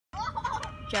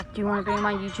Jack, do you want to be in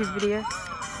my YouTube video?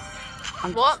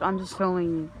 I'm just filming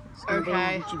you. It's gonna be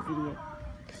a YouTube video.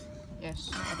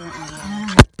 Yes. I don't know.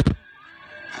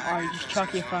 Oh, you just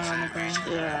chuck your phone on the ground.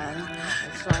 Yeah,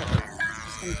 it's like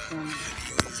just gonna film.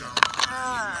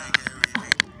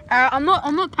 I'm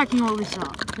not packing all this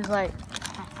up because like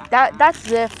that's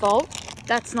their fault.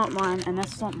 That's not mine, and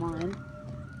that's not mine.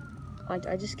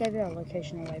 I just gave our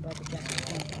location away by the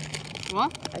jumper.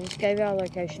 What? I just gave our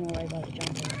location away by the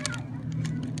jumper.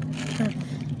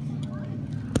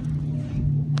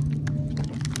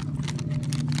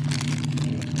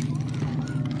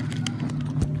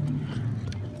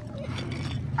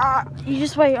 You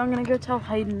just wait, I'm gonna go tell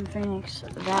Hayden and Phoenix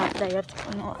that they have to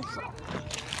clean all that stuff.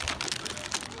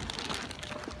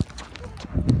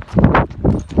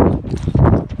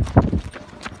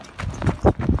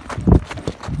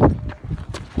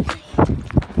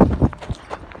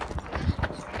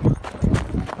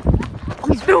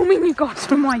 I'm filming you guys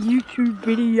for my YouTube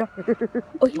video.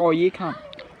 Oh, you can't.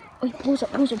 Wait, pause it.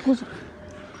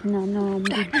 No, I'm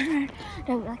good.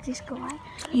 No, like this guy.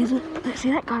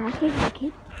 See that guy right here, that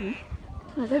kid?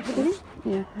 Look at him.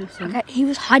 Yeah, I see. Okay, he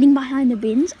was hiding behind the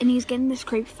bins and he was getting this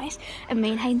creepy face, and me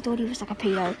and Hayden thought he was like a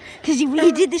pedo because he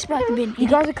did this by the bin. You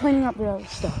guys are cleaning up the other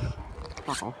stuff.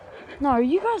 Uh-oh. No,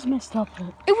 you guys messed up it.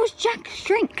 It was Jack's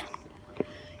drink.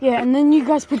 Yeah, and then you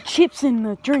guys put chips in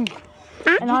the drink.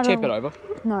 And I Tip it don't. over.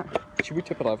 No. Should we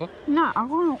tip it over? No, I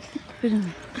won't.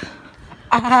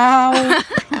 Ow!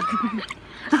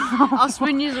 I'll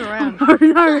spin you around. No.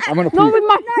 I'm gonna Not with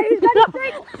my.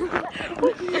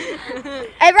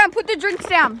 Everyone, put the drinks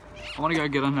down. I want to go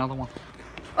get another one.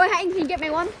 Oh, Hayden, can you get me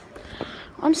one?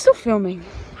 I'm still filming.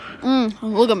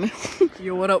 Look at me.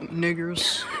 Yo, what up,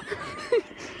 niggers?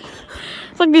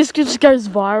 It's like this just goes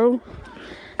viral.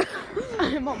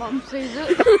 My mum sees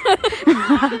it.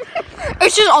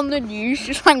 It's just on the news,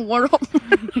 just like, what up?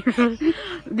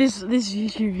 This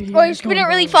YouTube video. Oh, you spin it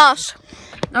really fast.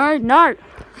 No.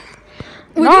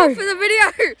 We No. do it for the video.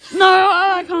 No,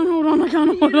 I can't hold on.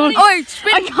 Oh,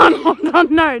 spin. I can't hold on.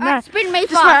 No. Spin me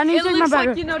Just wait, I fast. need It to take my looks bag like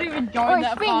off. you're not even going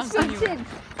that fast anyway.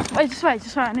 Wait, just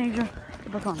wait. I need to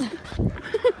get back on.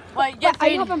 Wait, get Are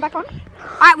you Finn. hopping back on?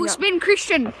 Alright, we'll spin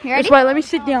Christian. You ready? Just wait, let me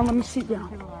sit down.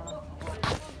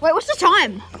 Wait, what's the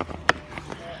time?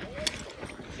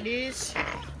 It is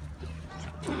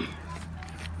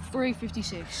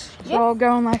 3:56. So I'll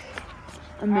go on like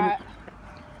a minute. Alright.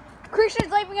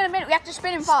 Christian's leaving in a minute. We have to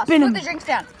spin him fast. Spin Put him. the drinks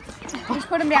down. Just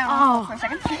put him down Oh. for a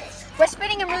second. We're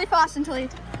spinning him really fast until he...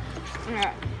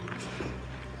 Alright.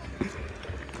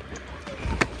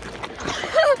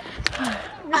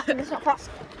 No, it's not fast.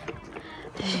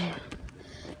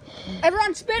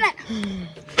 Everyone spin it.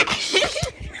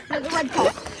 There's a red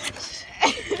pot.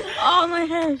 Oh, my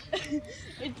head.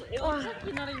 It looks like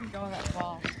you're not even going that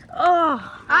fast. Oh.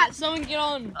 Alright, someone get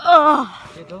on. Oh.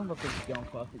 It doesn't look like it's going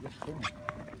fast. It's just spinning.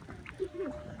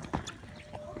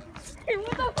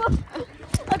 What the fuck?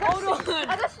 Hold on. I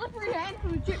got slippery hands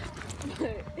from the chip. You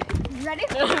ready?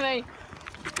 You know what I mean?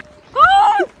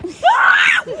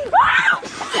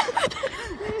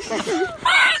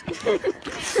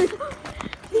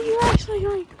 You're actually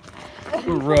going.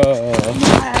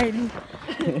 Bruh.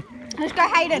 Let's go,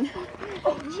 Hayden.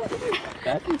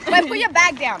 Wait, put your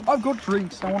bag down. I've got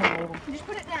drinks. I want to hold them. Just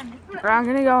put it down. Just put it. Right, I'm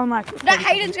gonna go on like. No,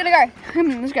 Hayden's gonna go.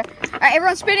 Let's go. Alright,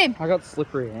 everyone spin him. I got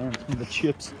slippery hands from the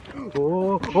chips.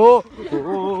 Oh,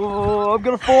 I'm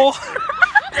gonna fall.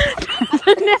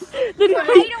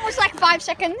 Hayden was like 5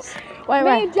 seconds. Wait.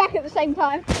 Me and Jack at the same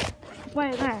time.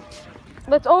 Wait.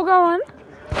 Let's all go on.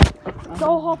 Let's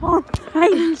all hop on.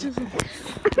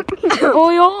 Oh,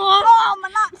 you're on. Oh, my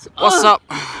nuts. What's up?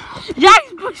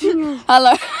 Jack's pushing you.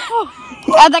 Hello.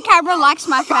 The camera likes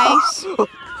my face.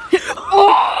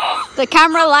 The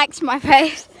camera likes my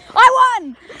face. I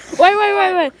won.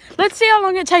 Wait. Let's see how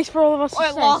long it takes for all of us to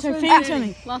Wait, stay. last So one Phoenix standing.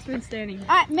 only. Last one standing.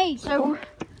 Alright, me. So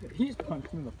He's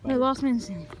punched me in the face. No, last minute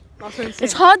standing. Last one It's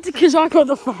standing. hard because I got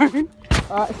the phone.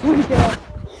 Alright, so we go.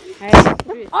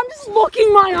 I'm just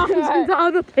locking my arms into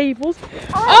other people's.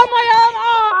 Oh my arm!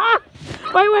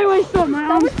 Wait, stop my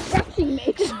arm. scratching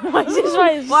me.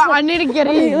 Wait. Well, I need to get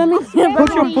in. Let me get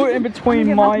Put your foot in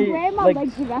between my Where my legs.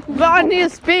 legs are back. But I need a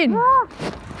spin. Hang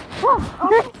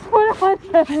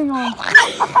on.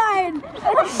 Fine.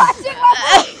 It's touching my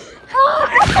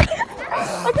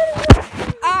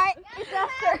Alright, it's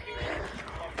after.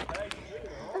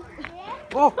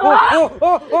 Oh.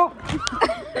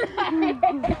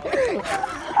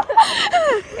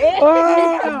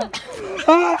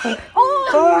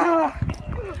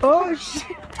 Oh shit.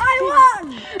 I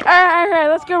won. Alright,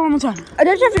 let's go one more time.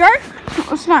 Don't you have to go?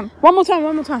 What's the time? One more time.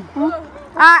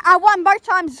 I won both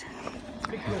times.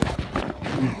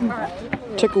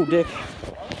 Tickle dick.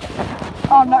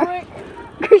 Oh no.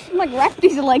 Christian like wrapped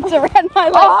his legs around my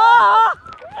leg. Ah!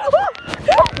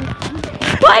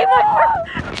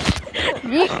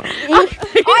 Wait,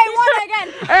 I won again.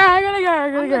 I gotta go.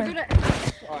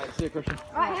 Alright, see you, Christian.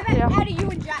 Right, how do you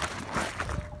and Jack?